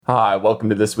Hi, welcome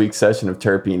to this week's session of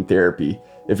Terpene Therapy.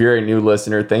 If you're a new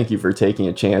listener, thank you for taking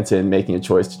a chance and making a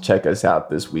choice to check us out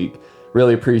this week.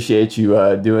 Really appreciate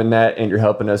you doing that, and you're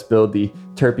helping us build the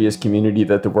terpiest community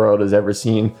that the world has ever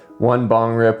seen. One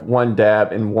bong rip, one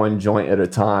dab, and one joint at a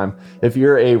time. If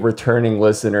you're a returning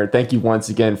listener, thank you once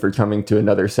again for coming to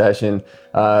another session.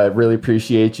 Really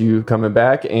appreciate you coming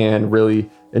back and really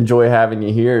enjoy having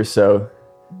you here. So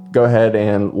go ahead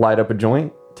and light up a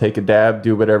joint. Take a dab,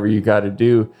 do whatever you got to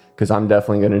do, because I'm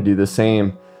definitely going to do the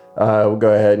same. We'll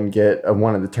go ahead and get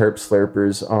one of the Terp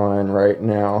Slurpers on right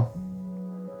now.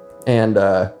 And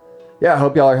I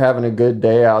hope y'all are having a good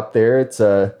day out there. It's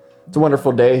a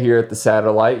wonderful day here at the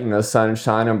satellite. Sun is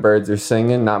shining, birds are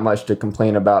singing. Not much to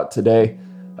complain about today.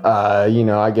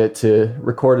 I get to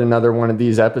record another one of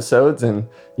these episodes, and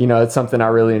it's something I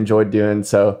really enjoy doing.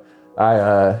 So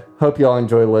I hope y'all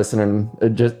enjoy listening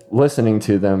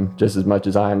to them just as much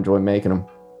as I enjoy making them.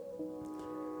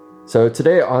 So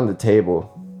today on the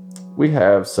table, we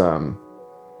have some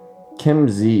Chem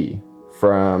Z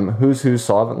from Who's Who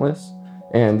Solventless.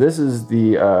 And this is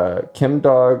the Chem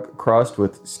Dog crossed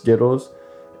with Skittles.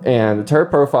 And the terp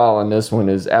profile on this one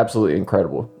is absolutely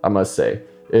incredible, I must say.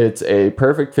 It's a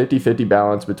perfect 50-50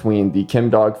 balance between the Chem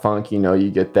Dog funk.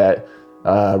 You get that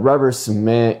rubber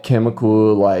cement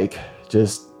chemical, like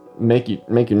just make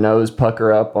your nose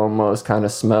pucker up almost kind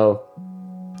of smell,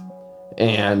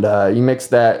 and you mix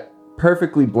that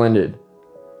perfectly blended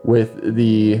with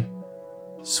the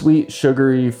sweet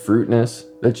sugary fruitness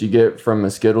that you get from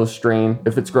a Skittles strain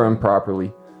if it's grown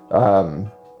properly.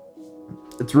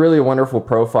 It's really a wonderful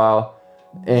profile,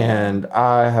 and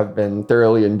I have been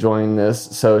thoroughly enjoying this.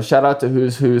 So shout out to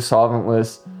Who's Who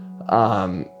Solventless.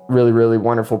 Really, really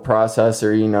wonderful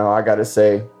processor. I gotta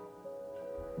say,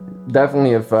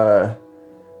 definitely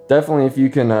if you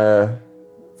can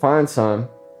find some,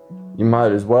 you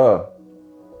might as well.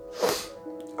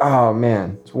 Oh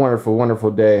man, it's a wonderful,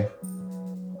 wonderful day.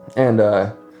 And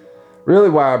really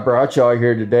why I brought y'all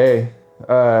here today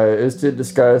is to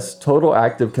discuss total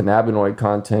active cannabinoid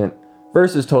content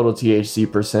versus total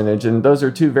THC percentage. And those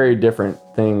are two very different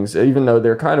things, even though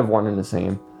they're kind of one and the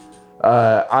same.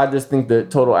 I just think that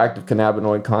total active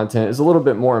cannabinoid content is a little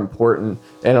bit more important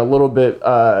and a little bit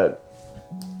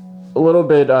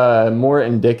more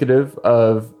indicative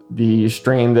of the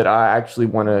strain that I actually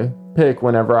want to pick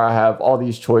whenever I have all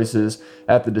these choices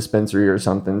at the dispensary or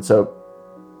something. So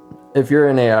if you're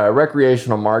in a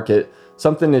recreational market,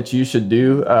 something that you should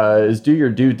do is do your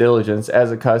due diligence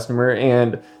as a customer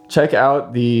and check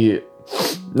out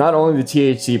not only the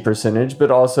THC percentage, but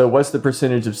also what's the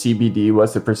percentage of CBD,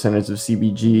 what's the percentage of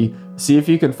CBG. See if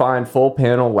you can find full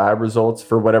panel lab results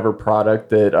for whatever product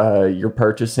that you're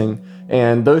purchasing.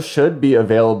 And those should be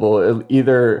available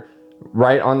either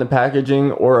right on the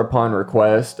packaging or upon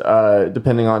request,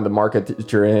 depending on the market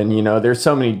that you're in. There's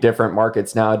so many different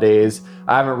markets nowadays.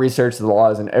 I haven't researched the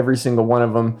laws in every single one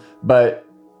of them, but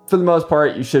for the most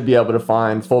part, you should be able to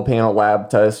find full panel lab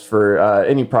tests for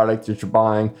any product that you're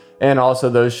buying. And also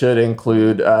those should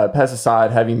include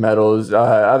pesticide, heavy metals,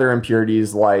 other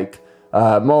impurities like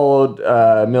mold,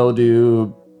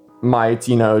 mildew, mites,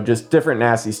 just different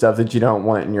nasty stuff that you don't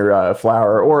want in your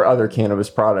flower or other cannabis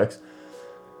products.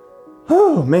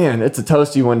 Oh man, it's a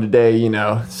toasty one today.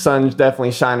 Sun's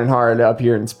definitely shining hard up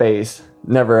here in space.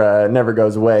 Never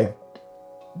goes away.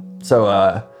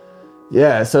 So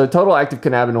so total active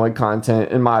cannabinoid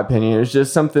content, in my opinion, is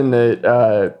just something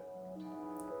that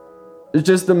is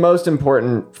just the most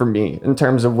important for me in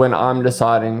terms of when I'm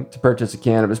deciding to purchase a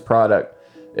cannabis product.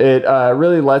 It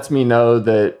really lets me know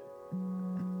that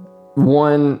I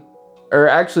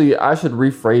should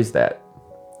rephrase that.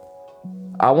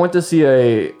 I want to see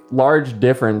a large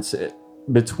difference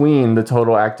between the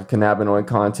total active cannabinoid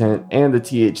content and the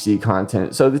THC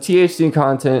content. So the THC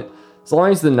content, as long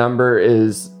as the number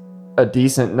is a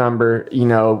decent number,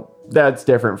 that's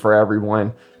different for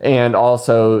everyone. And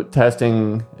also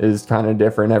testing is kind of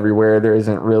different everywhere. There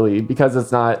isn't really, because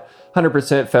it's not 100%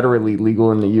 federally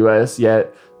legal in the US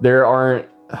yet, there aren't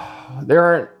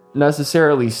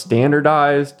necessarily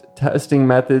standardized testing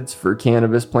methods for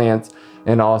cannabis plants.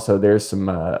 And also there's some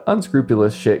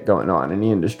unscrupulous shit going on in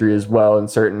the industry as well in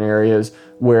certain areas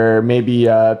where maybe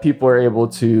people are able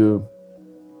to,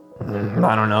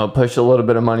 push a little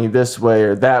bit of money this way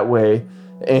or that way.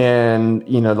 And,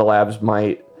 the labs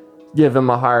might give them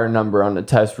a higher number on the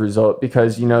test result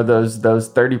because, those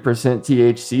 30%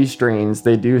 THC strains,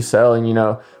 they do sell. And,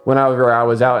 whenever I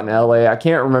was out in LA, I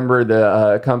can't remember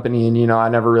the company. And, I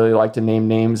never really like to name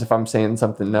names if I'm saying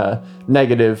something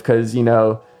negative because,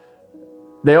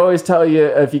 they always tell you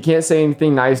if you can't say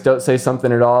anything nice, don't say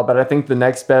something at all. But I think the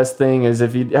next best thing is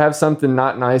if you have something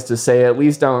not nice to say, at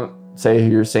least don't say who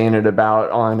you're saying it about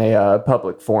on a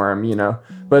public forum, you know.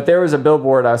 But there was a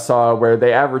billboard I saw where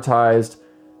they advertised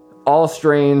all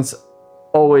strains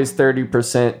always 30%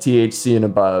 THC and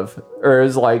above, or it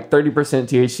was like 30%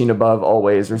 THC and above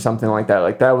always, or something like that.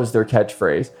 Like that was their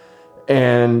catchphrase.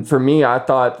 And for me, I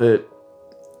thought that,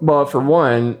 well, for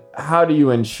one, how do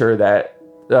you ensure that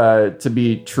to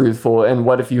be truthful? And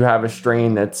what if you have a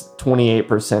strain that's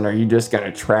 28%? Are you just going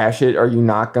to trash it? Are you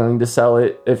not going to sell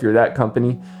it if you're that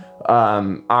company?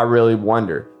 I really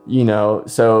wonder, you know.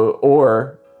 So,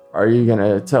 or are you going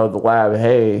to tell the lab,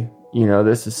 hey, you know,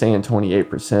 this is saying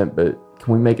 28%, but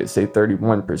can we make it say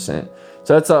 31%?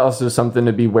 So that's also something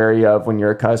to be wary of when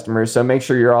you're a customer. So make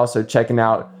sure you're also checking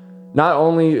out not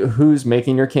only who's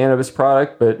making your cannabis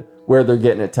product, but where they're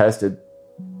getting it tested.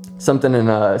 Something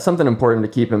important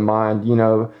to keep in mind. You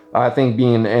know, I think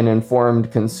being an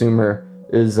informed consumer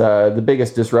is the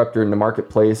biggest disruptor in the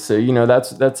marketplace. So, you know,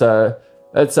 that's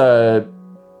a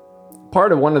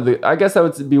part of one of the, I guess that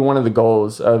would be one of the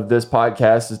goals of this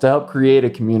podcast, is to help create a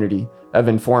community of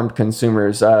informed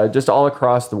consumers just all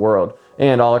across the world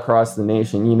and all across the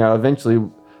nation. You know, eventually,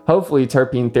 hopefully,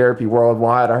 terpene therapy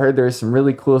worldwide. I heard there's some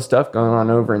really cool stuff going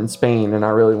on over in Spain, and I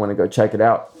really want to go check it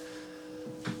out.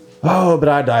 Oh, but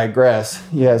I digress.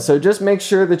 Yeah, so just make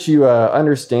sure that you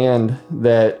understand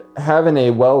that having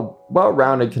a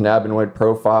well-rounded cannabinoid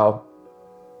profile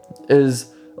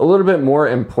is a little bit more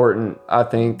important, I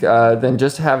think, than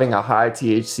just having a high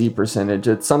THC percentage.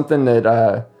 It's something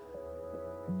that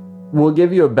will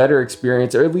give you a better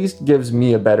experience, or at least gives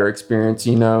me a better experience,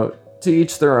 you know, to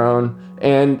each their own.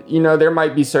 And, you know, there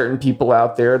might be certain people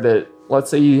out there that,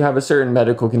 let's say you have a certain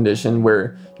medical condition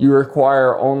where you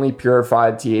require only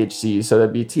purified THC. So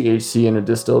that'd be THC in a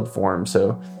distilled form.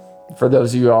 So for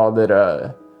those of you all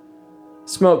that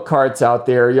smoke carts out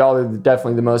there, y'all are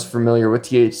definitely the most familiar with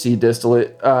THC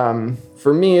distillate.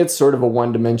 For me, it's sort of a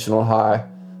one-dimensional high.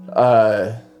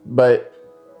 But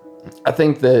I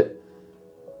think that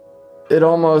it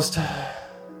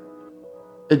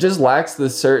just lacks the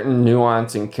certain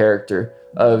nuance and character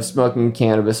of smoking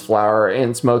cannabis flower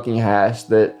and smoking hash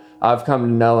that I've come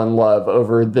to know and love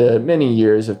over the many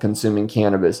years of consuming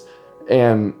cannabis.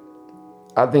 And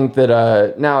I think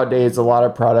that nowadays a lot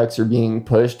of products are being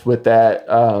pushed with that.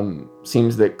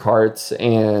 Seems that carts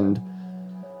and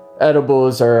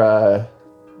edibles are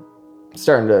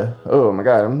starting to, oh my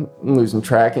God, I'm losing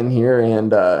track in here,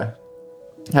 and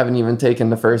haven't even taken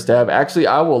the first step. Actually,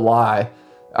 I will lie,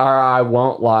 or I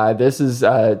won't lie. This is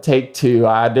take two.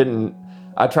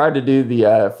 I tried to do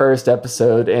the first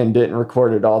episode and didn't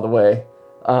record it all the way.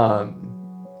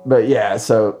 But yeah,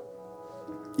 so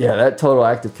yeah, that total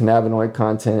active cannabinoid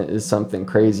content is something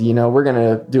crazy. You know, we're going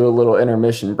to do a little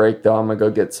intermission break though. I'm going to go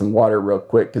get some water real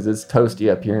quick because it's toasty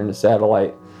up here in the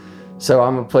satellite. So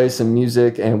I'm going to play some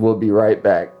music and we'll be right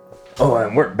back. Oh,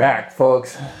 and we're back,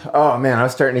 folks. Oh man, I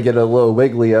was starting to get a little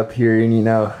wiggly up here, and you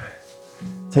know,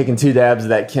 taking 2 dabs of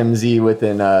that Kim Z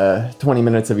within 20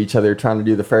 minutes of each other trying to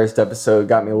do the first episode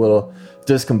got me a little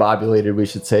discombobulated, we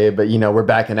should say. But, you know, we're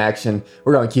back in action.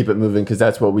 We're going to keep it moving because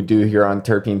that's what we do here on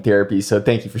Terpene Therapy. So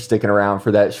thank you for sticking around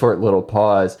for that short little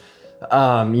pause.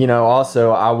 You know,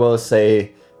 also, I will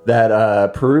say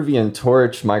that Peruvian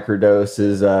torch microdose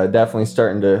is definitely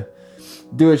starting to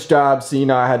do its job. So, you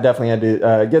know, I definitely had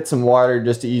to get some water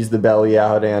just to ease the belly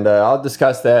out. And I'll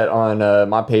discuss that on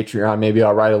my Patreon. Maybe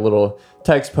I'll write a little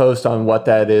text post on what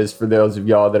that is for those of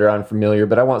y'all that are unfamiliar,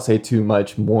 but I won't say too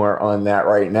much more on that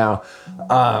right now.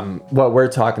 What we're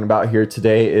talking about here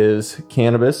today is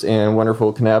cannabis and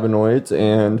wonderful cannabinoids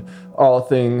and all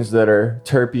things that are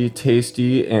terpy,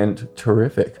 tasty, and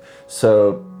terrific.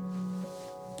 So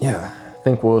yeah, I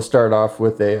think we'll start off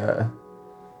with I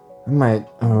might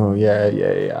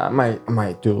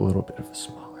do a little bit of a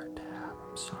smaller tab.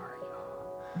 I'm sorry,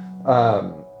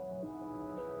 y'all.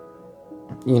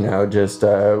 You know, just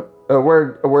a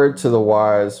word to the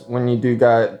wise. When you do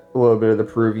got a little bit of the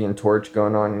Peruvian torch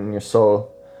going on in your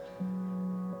soul,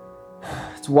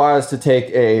 it's wise to take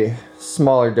a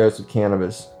smaller dose of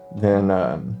cannabis than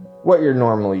what you're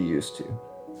normally used to.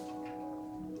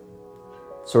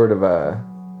 Sort of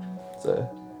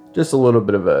just a little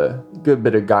bit of a good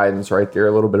bit of guidance right there,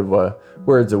 a little bit of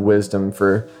words of wisdom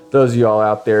for those of y'all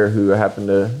out there who happen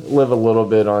to live a little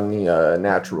bit on the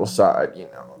natural side, you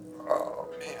know.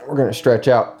 We're going to stretch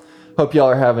out. Hope y'all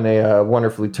are having a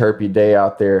wonderfully terpy day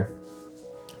out there.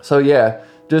 So yeah,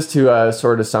 just to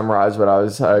sort of summarize what I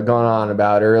was going on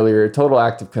about earlier, total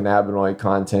active cannabinoid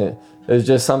content is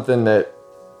just something that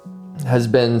has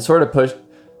been sort of pushed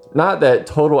not that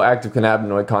total active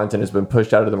cannabinoid content has been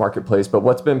pushed out of the marketplace, but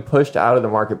what's been pushed out of the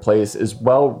marketplace is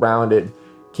well-rounded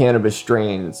cannabis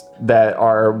strains that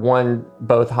are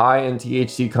both high in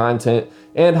THC content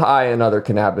and high in other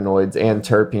cannabinoids and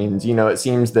terpenes. It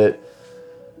seems that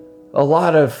a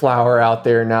lot of flower out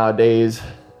there nowadays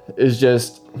is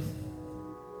just,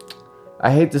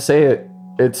 I hate to say it,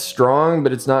 it's strong,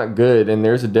 but it's not good. And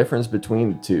there's a difference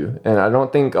between the two. And I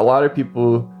don't think a lot of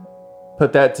people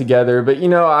put that together. But,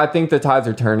 I think the tides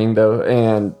are turning, though.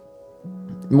 And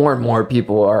more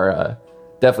people are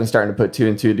definitely starting to put two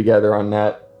and two together on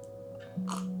that.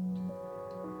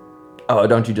 Oh,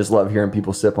 don't you just love hearing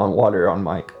people sip on water on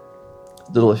mic?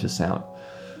 Delicious sound.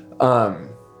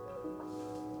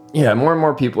 Yeah, more and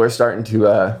more people are starting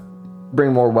to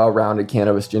bring more well-rounded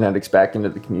cannabis genetics back into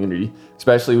the community.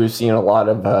 Especially, we've seen a lot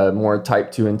of more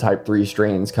type 2 and type 3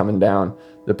 strains coming down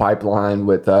the pipeline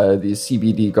with these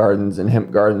CBD gardens and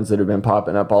hemp gardens that have been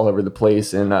popping up all over the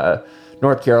place in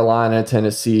North Carolina,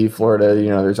 Tennessee, Florida.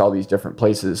 There's all these different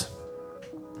places.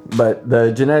 But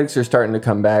the genetics are starting to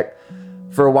come back.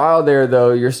 For a while there,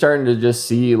 though, you're starting to just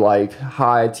see like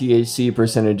high THC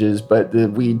percentages, but the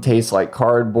weed tastes like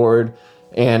cardboard.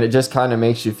 And it just kind of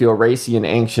makes you feel racy and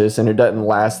anxious, and it doesn't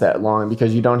last that long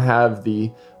because you don't have the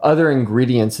other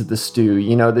ingredients of the stew.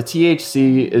 The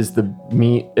THC is the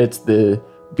meat; it's the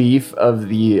beef of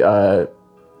the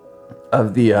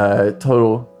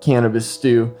total cannabis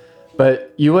stew.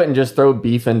 But you wouldn't just throw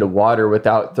beef into water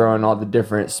without throwing all the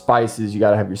different spices. You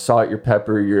got to have your salt, your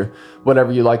pepper, your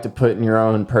whatever you like to put in your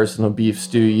own personal beef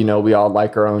stew. We all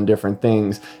like our own different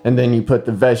things. And then you put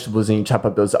the vegetables in, you chop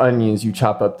up those onions, you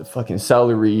chop up the fucking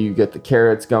celery, you get the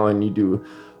carrots going, you do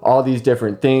all these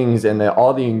different things. And then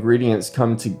all the ingredients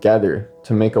come together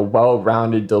to make a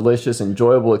well-rounded, delicious,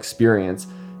 enjoyable experience.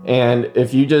 And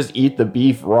if you just eat the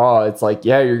beef raw, it's like,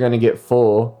 yeah, you're going to get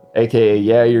full. AKA,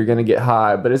 yeah, you're going to get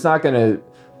high, but it's not going to,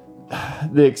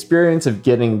 the experience of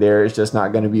getting there is just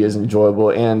not going to be as enjoyable.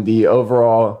 And the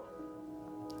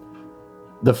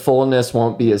fullness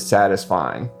won't be as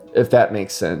satisfying, if that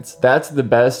makes sense. That's the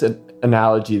best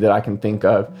analogy that I can think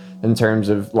of in terms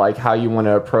of like how you want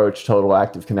to approach total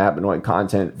active cannabinoid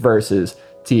content versus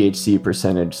THC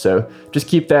percentage. So just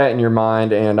keep that in your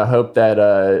mind. And I hope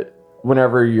that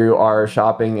whenever you are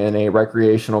shopping in a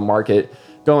recreational market,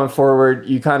 going forward,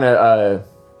 you kind of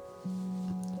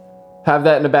have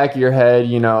that in the back of your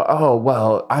head, oh,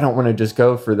 well, I don't want to just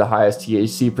go for the highest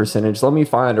THC percentage. Let me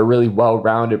find a really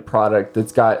well-rounded product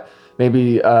that's got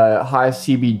maybe a high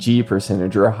CBG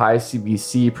percentage or a high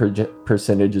CBC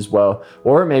percentage as well.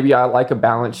 Or maybe I like a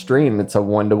balanced strain that's a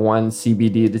 1-to-1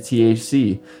 CBD to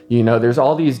THC. There's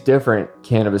all these different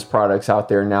cannabis products out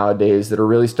there nowadays that are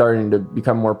really starting to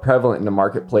become more prevalent in the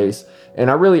marketplace.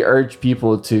 And I really urge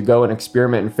people to go and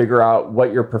experiment and figure out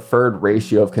what your preferred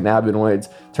ratio of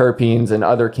cannabinoids, terpenes, and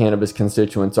other cannabis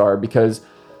constituents are, because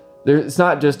it's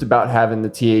not just about having the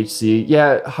THC.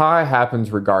 Yeah, high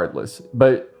happens regardless,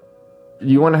 but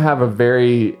you want to have a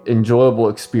very enjoyable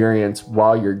experience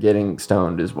while you're getting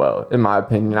stoned as well, in my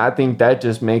opinion. I think that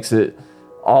just makes it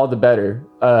all the better.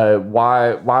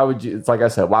 Why would you, it's like I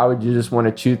said, why would you just want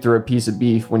to chew through a piece of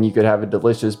beef when you could have a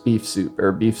delicious beef soup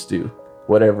or beef stew,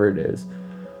 whatever it is?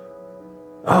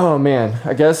 Oh man,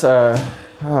 I guess I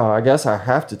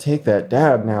have to take that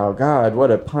dab now. God, what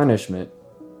a punishment.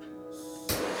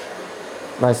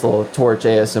 Nice little torch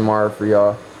ASMR for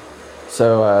y'all.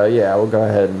 So yeah, we'll go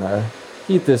ahead and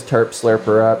heat this terp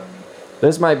slurper up.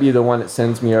 This might be the one that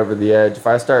sends me over the edge. If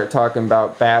I start talking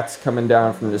about bats coming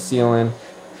down from the ceiling,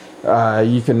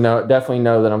 you can definitely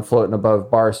know that I'm floating above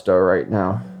Barstow right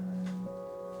now.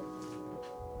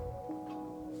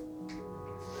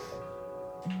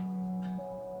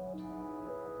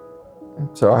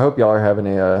 So I hope y'all are having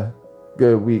a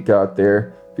good week out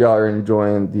there. If y'all are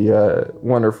enjoying the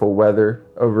wonderful weather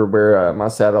over where my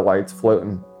satellite's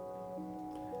floating,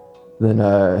 then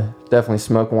definitely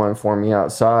smoke one for me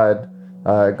outside.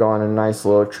 Go on a nice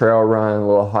little trail run, a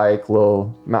little hike,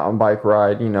 little mountain bike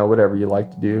ride, whatever you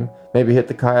like to do. Maybe hit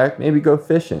the kayak, maybe go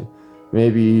fishing.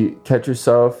 Maybe catch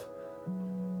yourself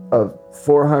a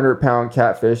 400-pound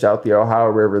catfish out the Ohio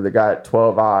River that got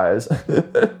 12 eyes,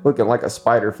 looking like a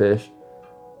spider fish.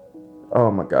 Oh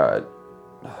my God.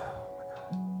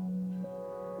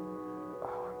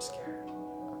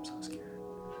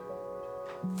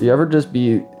 You ever just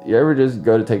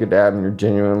go to take a dab and you're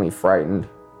genuinely frightened?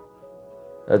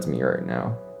 That's me right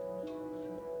now.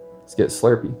 Let's get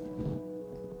slurpy.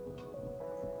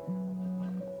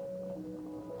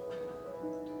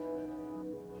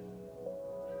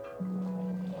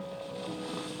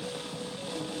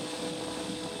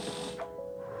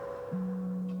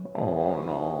 Oh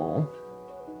no.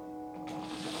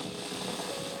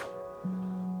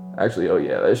 Actually, oh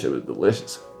yeah, that shit was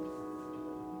delicious.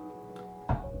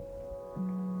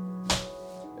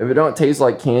 If it don't taste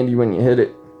like candy when you hit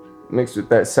it, mixed with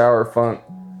that sour funk,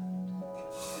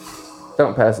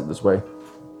 don't pass it this way.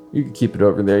 You can keep it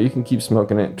over there. You can keep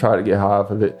smoking it, try to get high off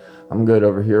of it. I'm good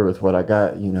over here with what I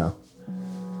got, you know.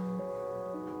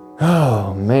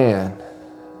 Oh, man.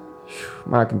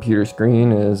 My computer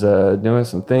screen is doing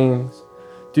some things.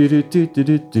 Do.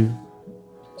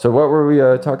 So what were we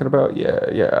talking about?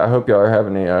 Yeah. I hope y'all are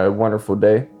having a wonderful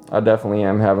day. I definitely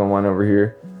am having one over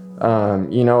here.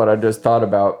 You know what I just thought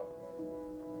about?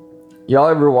 Y'all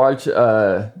ever watch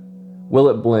Will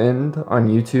It Blend on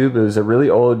YouTube? It was a really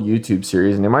old YouTube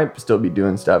series, and they might still be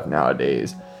doing stuff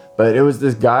nowadays. But it was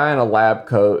this guy in a lab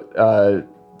coat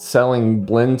selling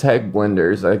blend tech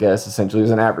blenders, I guess, essentially. It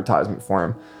was an advertisement for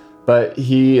him. But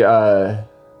he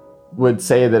would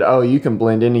say that, oh, you can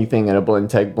blend anything in a blend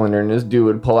tech blender, and this dude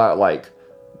would pull out like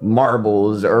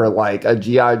marbles or like a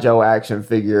G.I. Joe action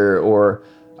figure, or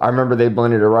I remember they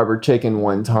blended a rubber chicken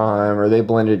one time, or they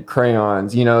blended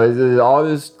crayons. You know, it's all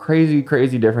this crazy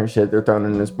different shit they're throwing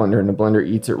in this blender, and the blender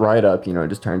eats it right up, you know,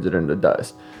 just turns it into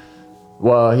dust.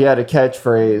 Well, he had a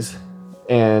catchphrase,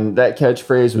 and that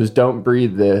catchphrase was, "Don't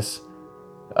breathe this."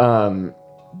 I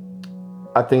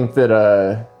think that,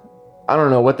 I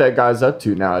don't know what that guy's up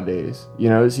to nowadays. You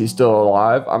know, is he still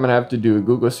alive? I'm going to have to do a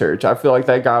Google search. I feel like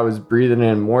that guy was breathing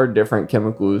in more different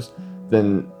chemicals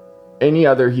than any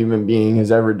other human being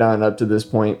has ever done up to this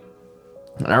point.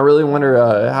 And I really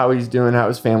wonder how he's doing, how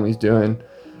his family's doing,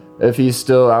 if he's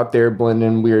still out there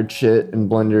blending weird shit in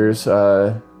blenders.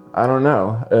 I don't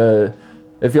know.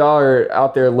 If y'all are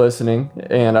out there listening,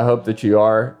 and I hope that you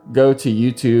are, go to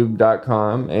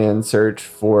youtube.com and search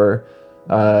for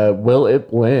Will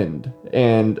It Blend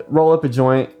and roll up a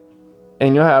joint,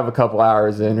 and you'll have a couple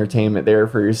hours of entertainment there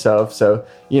for yourself. So,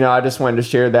 you know, I just wanted to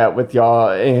share that with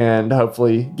y'all and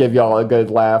hopefully give y'all a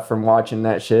good laugh from watching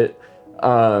that shit.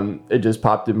 It just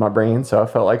popped in my brain, so I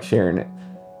felt like sharing it.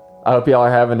 I hope y'all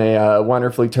are having a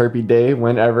wonderfully terpy day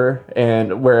whenever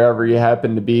and wherever you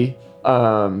happen to be.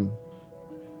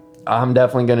 I'm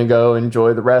definitely going to go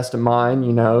enjoy the rest of mine,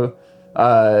 you know.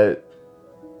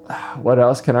 What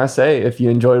else can I say? If you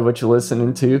enjoyed what you're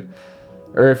listening to,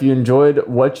 or if you enjoyed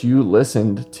what you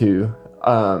listened to,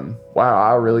 wow,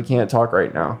 I really can't talk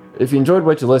right now. If you enjoyed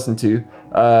what you listened to,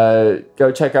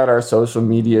 go check out our social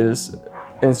medias.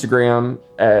 Instagram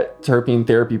at Terpene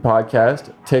Therapy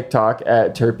Podcast, TikTok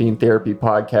at Terpene Therapy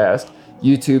Podcast,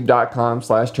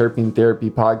 YouTube.com/Terpene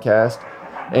Therapy Podcast.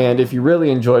 And if you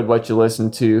really enjoyed what you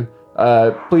listened to,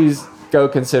 please go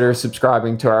consider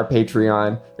subscribing to our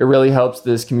Patreon. It really helps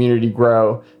this community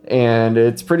grow, and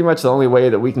it's pretty much the only way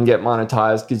that we can get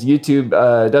monetized, because YouTube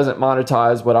doesn't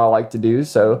monetize what I like to do.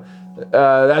 So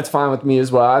that's fine with me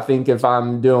as well. I think if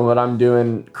I'm doing what I'm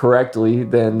doing correctly,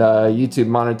 then YouTube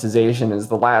monetization is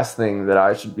the last thing that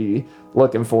I should be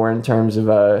looking for in terms of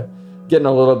getting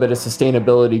a little bit of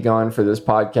sustainability going for this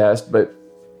podcast. But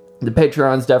the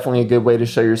Patreon is definitely a good way to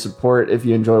show your support if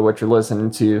you enjoy what you're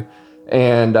listening to.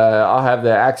 And I'll have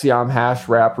the Axiom hash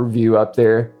wrap review up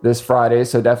there this Friday,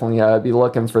 so definitely be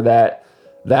looking for that.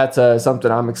 That's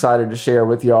something I'm excited to share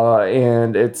with y'all,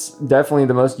 and it's definitely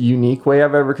the most unique way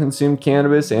I've ever consumed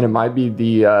cannabis, and it might be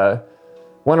the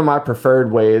one of my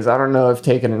preferred ways. I don't know if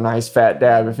taking a nice fat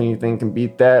dab, if anything, can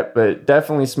beat that, but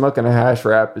definitely smoking a hash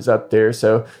wrap is up there.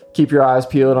 So keep your eyes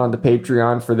peeled on the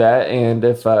Patreon for that, and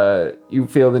if you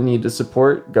feel the need to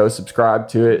support, go subscribe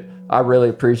to it. I really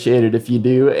appreciate it if you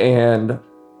do, and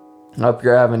I hope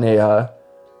you're having a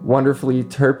wonderfully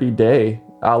terpy day.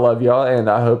 I love y'all, and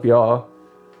I hope y'all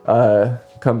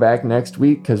come back next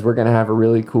week, because we're gonna have a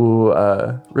really cool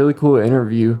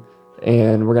interview,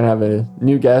 and we're gonna have a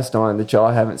new guest on that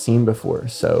y'all haven't seen before.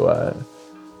 So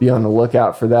be on the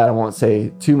lookout for that. I won't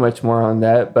say too much more on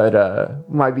that, but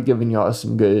might be giving y'all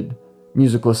some good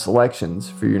musical selections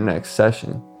for your next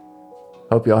session.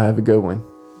 Hope y'all have a good one.